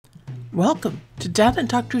Welcome to Data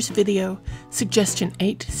Doctor's video Suggestion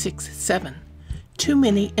 867, Too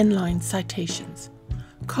Many Inline Citations.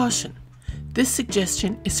 Caution, this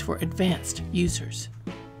suggestion is for advanced users.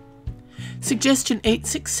 Suggestion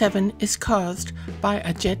 867 is caused by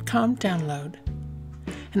a GEDCOM download,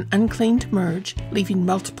 an uncleaned merge leaving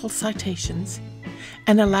multiple citations,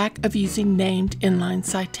 and a lack of using named inline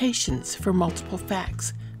citations for multiple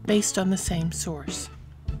facts based on the same source.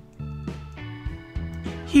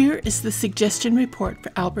 Here is the suggestion report for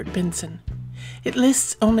Albert Benson. It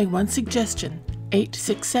lists only one suggestion,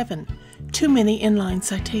 867, too many inline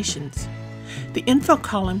citations. The info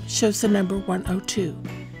column shows the number 102.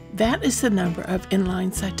 That is the number of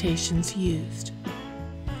inline citations used.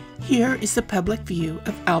 Here is the public view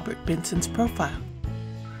of Albert Benson's profile.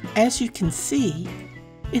 As you can see,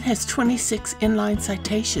 it has 26 inline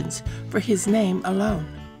citations for his name alone.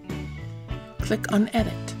 Click on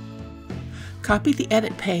Edit. Copy the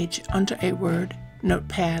edit page onto a Word,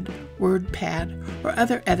 Notepad, WordPad, or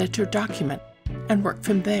other editor document and work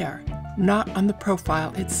from there, not on the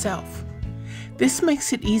profile itself. This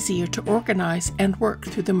makes it easier to organize and work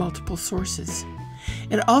through the multiple sources.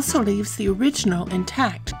 It also leaves the original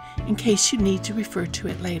intact in case you need to refer to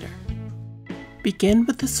it later. Begin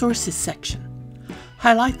with the Sources section.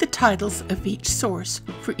 Highlight the titles of each source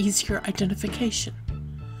for easier identification.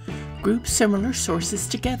 Group similar sources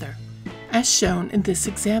together, as shown in this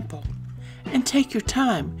example, and take your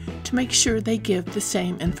time to make sure they give the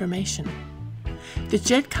same information. The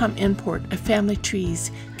GEDCOM import of family trees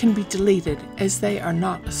can be deleted as they are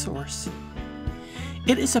not a source.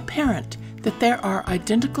 It is apparent that there are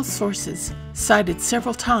identical sources cited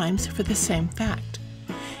several times for the same fact.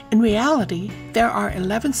 In reality, there are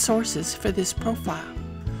 11 sources for this profile: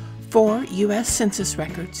 4 U.S. Census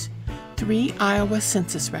records, 3 Iowa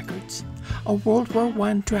Census records, a World War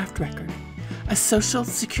I draft record, a Social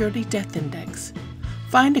Security death index,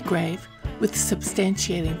 find a grave with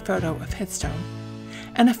substantiating photo of headstone,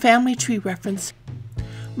 and a family tree reference.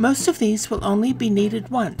 Most of these will only be needed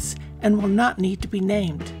once and will not need to be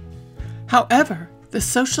named. However, the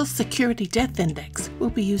Social Security death index will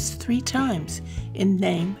be used 3 times in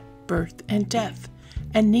name, birth, and death,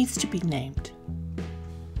 and needs to be named.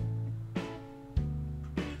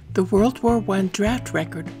 The World War I draft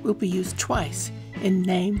record will be used twice in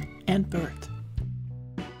name and birth.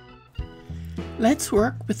 Let's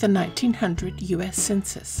work with the 1900 U.S.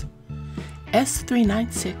 Census.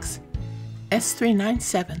 S396,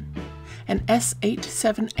 S397, and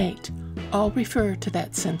S878 all refer to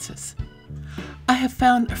that census. I have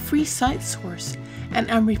found a free site source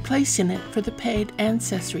and I'm replacing it for the paid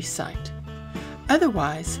Ancestry site.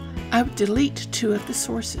 Otherwise, I would delete 2 of the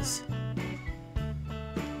sources.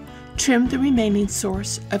 Trim the remaining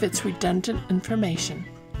source of its redundant information,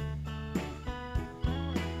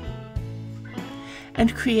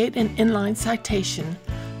 and create an inline citation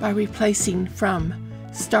by replacing from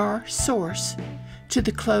 *source to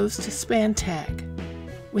the closed span tag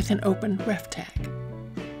with an open ref tag.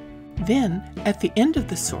 Then, at the end of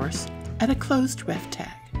the source, add a closed ref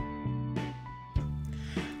tag.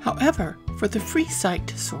 However, for the free site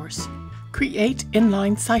source, create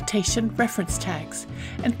inline citation reference tags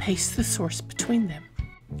and paste the source between them.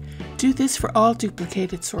 Do this for all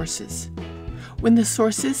duplicated sources. When the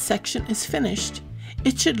Sources section is finished,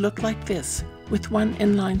 it should look like this, with 1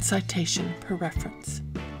 inline citation per reference.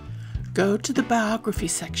 Go to the Biography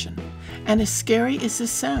section, and as scary as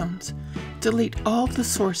this sounds, delete all the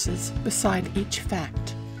sources beside each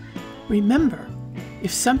fact. Remember,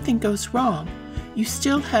 if something goes wrong, you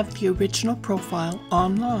still have the original profile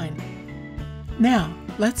online. Now,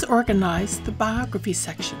 let's organize the Biography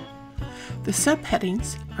section. The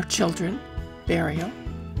subheadings are Children, Burial,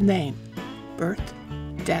 Name, Birth,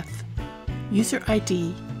 Death, User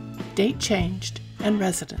ID, Date Changed, and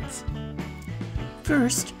Residence.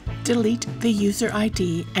 First, delete the User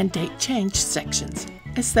ID and Date Changed sections,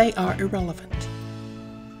 as they are irrelevant.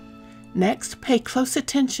 Next, pay close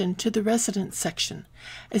attention to the Residence section,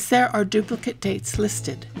 as there are duplicate dates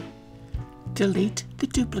listed. Delete the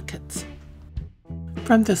duplicates.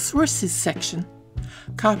 From the Sources section,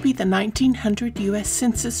 copy the 1900 U.S.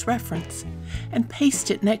 Census reference and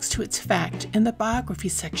paste it next to its fact in the Biography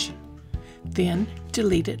section. Then,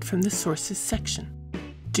 delete it from the Sources section.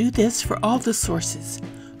 Do this for all the sources,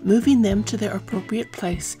 moving them to their appropriate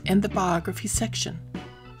place in the Biography section.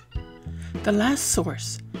 The last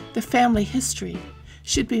source, the family history,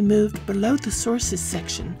 should be moved below the Sources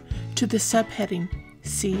section to the subheading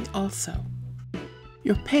See Also.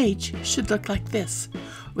 Your page should look like this,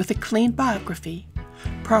 with a clean biography,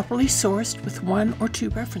 properly sourced with 1 or 2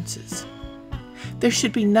 references. There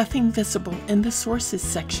should be nothing visible in the Sources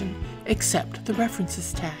section except the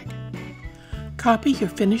References tag. Copy your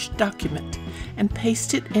finished document and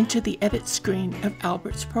paste it into the edit screen of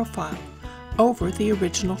Albert's profile over the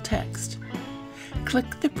original text.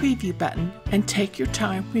 Click the Preview button and take your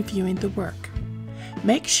time reviewing the work.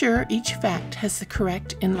 Make sure each fact has the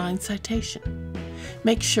correct inline citation.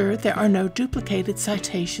 Make sure there are no duplicated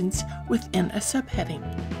citations within a subheading.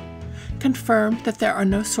 Confirm that there are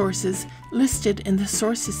no sources listed in the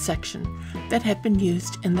Sources section that have been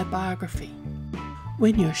used in the biography.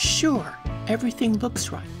 When you're sure everything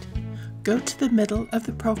looks right, go to the middle of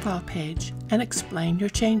the profile page and explain your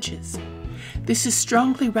changes. This is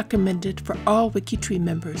strongly recommended for all WikiTree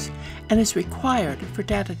members and is required for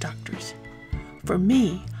data doctors. For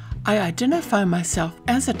me, I identify myself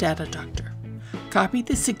as a data doctor, copy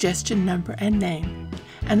the suggestion number and name,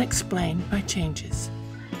 and explain my changes.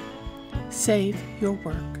 Save your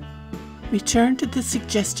work. Return to the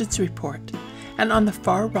Suggestions report, and on the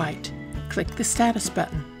far right, click the Status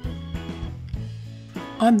button.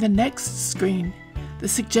 On the next screen, the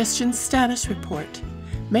Suggestions Status report,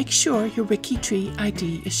 make sure your WikiTree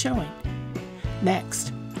ID is showing.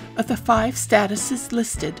 Next, of the 5 statuses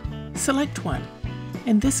listed, select one,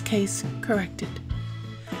 in this case, Corrected.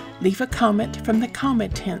 Leave a comment from the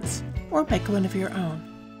comment hints or make one of your own.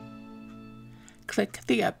 Click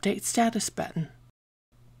the Update Status button.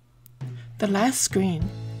 The last screen,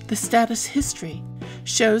 the Status History,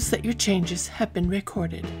 shows that your changes have been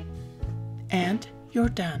recorded. And you're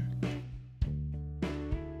done.